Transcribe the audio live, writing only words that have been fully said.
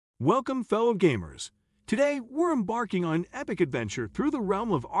Welcome, fellow gamers. Today, we're embarking on an epic adventure through the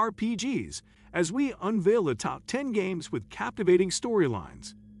realm of RPGs as we unveil the top 10 games with captivating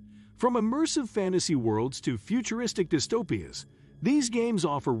storylines. From immersive fantasy worlds to futuristic dystopias, these games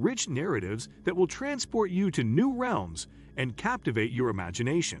offer rich narratives that will transport you to new realms and captivate your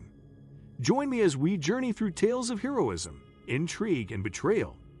imagination. Join me as we journey through tales of heroism, intrigue, and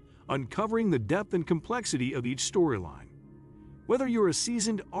betrayal, uncovering the depth and complexity of each storyline. Whether you're a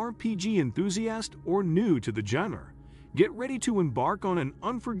seasoned RPG enthusiast or new to the genre, get ready to embark on an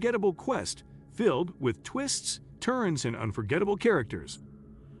unforgettable quest filled with twists, turns, and unforgettable characters.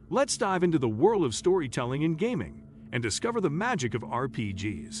 Let's dive into the world of storytelling and gaming and discover the magic of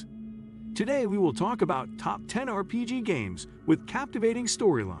RPGs. Today we will talk about top 10 RPG games with captivating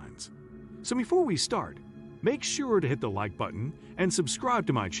storylines. So before we start, make sure to hit the like button and subscribe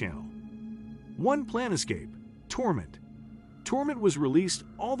to my channel. 1. Planescape Torment. Torment was released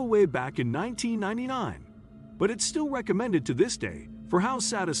all the way back in 1999, but it's still recommended to this day for how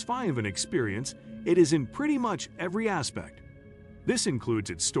satisfying of an experience it is in pretty much every aspect. This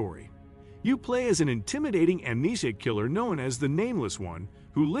includes its story. You play as an intimidating amnesiac killer known as the Nameless One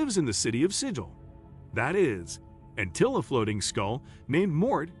who lives in the city of Sigil. That is, until a floating skull named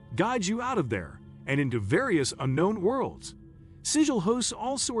Mort guides you out of there and into various unknown worlds. Sigil hosts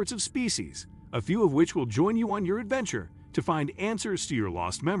all sorts of species, a few of which will join you on your adventure to find answers to your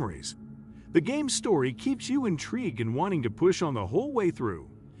lost memories. The game's story keeps you intrigued and wanting to push on the whole way through,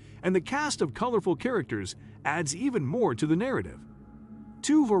 and the cast of colorful characters adds even more to the narrative.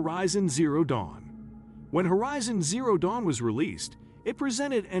 2. Horizon Zero Dawn. When Horizon Zero Dawn was released, it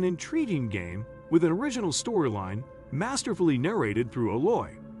presented an intriguing game with an original storyline masterfully narrated through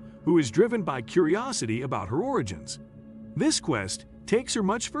Aloy, who is driven by curiosity about her origins. This quest takes her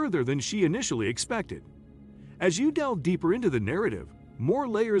much further than she initially expected. As you delve deeper into the narrative, more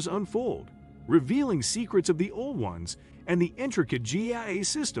layers unfold, revealing secrets of the old ones and the intricate GIA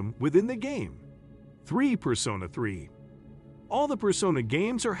system within the game. 3. Persona 3. All the Persona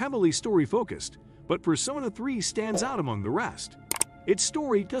games are heavily story-focused, but Persona 3 stands out among the rest. Its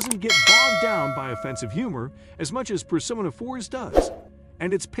story doesn't get bogged down by offensive humor as much as Persona 4's does,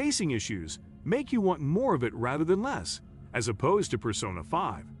 and its pacing issues make you want more of it rather than less, as opposed to Persona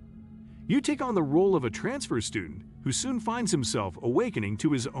 5. You take on the role of a transfer student who soon finds himself awakening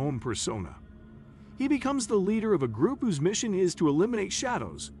to his own persona. He becomes the leader of a group whose mission is to eliminate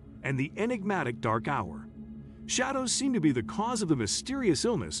shadows and the enigmatic Dark Hour. Shadows seem to be the cause of the mysterious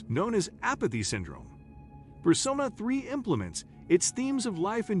illness known as apathy syndrome. Persona 3 implements its themes of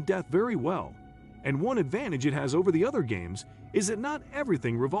life and death very well, and one advantage it has over the other games is that not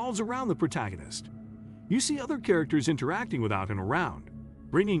everything revolves around the protagonist. You see other characters interacting without him around,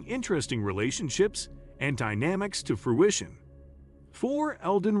 bringing interesting relationships and dynamics to fruition. 4.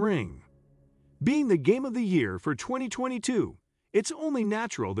 Elden Ring. Being the game of the year for 2022, it's only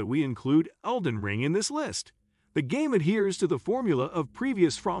natural that we include Elden Ring in this list. The game adheres to the formula of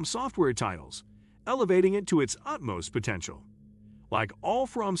previous From Software titles, elevating it to its utmost potential. Like all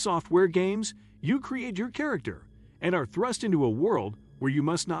From Software games, you create your character and are thrust into a world where you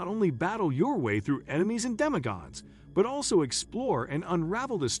must not only battle your way through enemies and demigods, but also explore and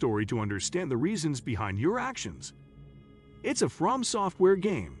unravel the story to understand the reasons behind your actions. It's a From Software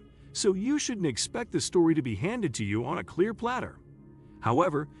game, so you shouldn't expect the story to be handed to you on a clear platter.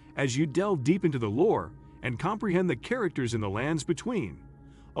 However, as you delve deep into the lore and comprehend the characters in the lands between,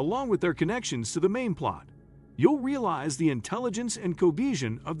 along with their connections to the main plot, you'll realize the intelligence and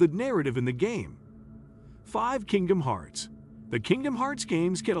cohesion of the narrative in the game. 5. Kingdom Hearts. The Kingdom Hearts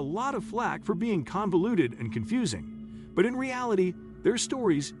games get a lot of flack for being convoluted and confusing, but in reality, their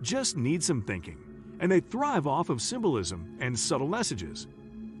stories just need some thinking, and they thrive off of symbolism and subtle messages.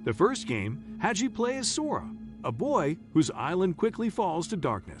 The first game had you play as Sora, a boy whose island quickly falls to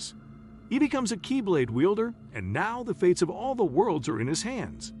darkness. He becomes a Keyblade wielder, and now the fates of all the worlds are in his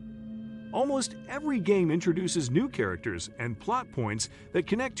hands. Almost every game introduces new characters and plot points that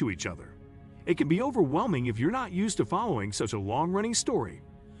connect to each other. It can be overwhelming if you're not used to following such a long-running story,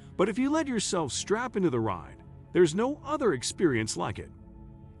 but if you let yourself strap into the ride, there's no other experience like it.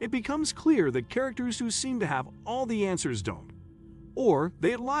 It becomes clear that characters who seem to have all the answers don't, or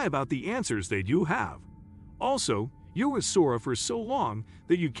they lie about the answers they do have. Also, you're with Sora for so long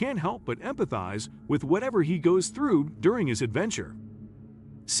that you can't help but empathize with whatever he goes through during his adventure.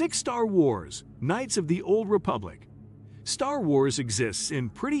 6. Star Wars: Knights of the Old Republic. Star Wars exists in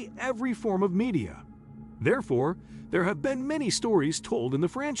pretty every form of media. Therefore, there have been many stories told in the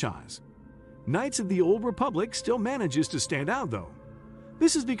franchise. Knights of the Old Republic still manages to stand out though.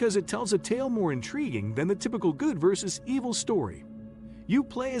 This is because it tells a tale more intriguing than the typical good versus evil story. You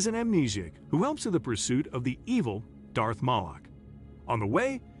play as an amnesiac who helps in the pursuit of the evil Darth Malak. On the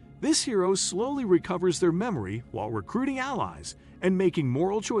way, this hero slowly recovers their memory while recruiting allies and making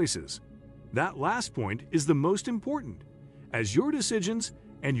moral choices. That last point is the most important, as your decisions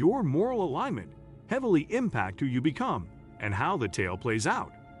and your moral alignment heavily impact who you become and how the tale plays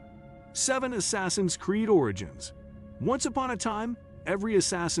out. 7 Assassin's Creed Origins. Once upon a time, every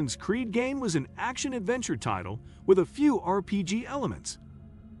Assassin's Creed game was an action-adventure title with a few RPG elements.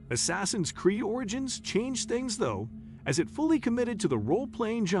 Assassin's Creed Origins changed things though, as it fully committed to the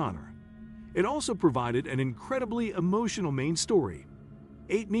role-playing genre. It also provided an incredibly emotional main story.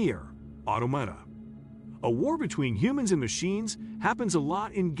 8 Nier Automata. A war between humans and machines happens a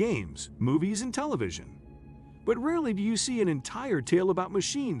lot in games, movies, and television. But rarely do you see an entire tale about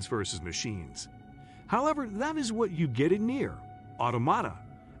machines versus machines. However, that is what you get in Nier Automata,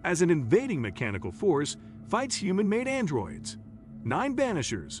 as an invading mechanical force fights human-made androids. 9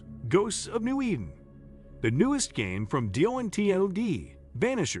 Banishers Ghosts of New Eden. The newest game from DONTLD,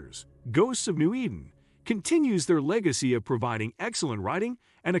 Banishers Ghosts of New Eden, continues their legacy of providing excellent writing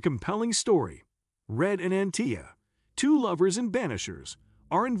and a compelling story. Red and Antia, 2 lovers and banishers,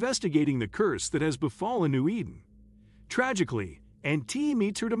 are investigating the curse that has befallen New Eden. Tragically, Antia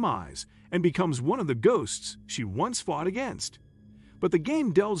meets her demise and becomes one of the ghosts she once fought against. But the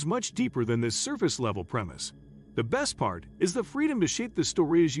game delves much deeper than this surface-level premise. The best part is the freedom to shape the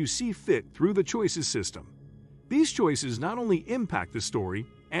story as you see fit through the choices system. These choices not only impact the story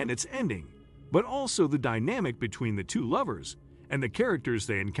and its ending, but also the dynamic between the 2 lovers and the characters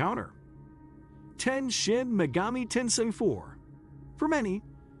they encounter. 10 Shin Megami Tensei 4. For many,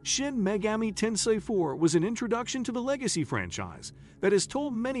 Shin Megami Tensei 4 was an introduction to the Legacy franchise that has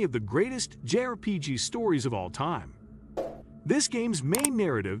told many of the greatest JRPG stories of all time. This game's main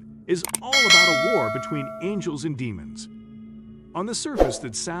narrative is all about a war between angels and demons. On the surface,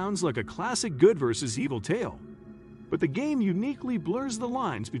 that sounds like a classic good versus evil tale, but the game uniquely blurs the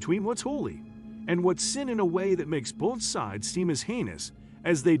lines between what's holy and what's sin in a way that makes both sides seem as heinous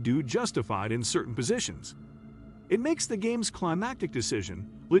as they do justified in certain positions. It makes the game's climactic decision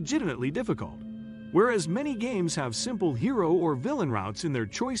legitimately difficult, whereas many games have simple hero or villain routes in their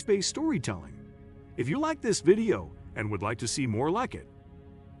choice-based storytelling. If you like this video and would like to see more like it,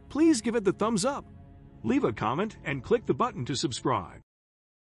 please give it the thumbs up, leave a comment, and click the button to subscribe.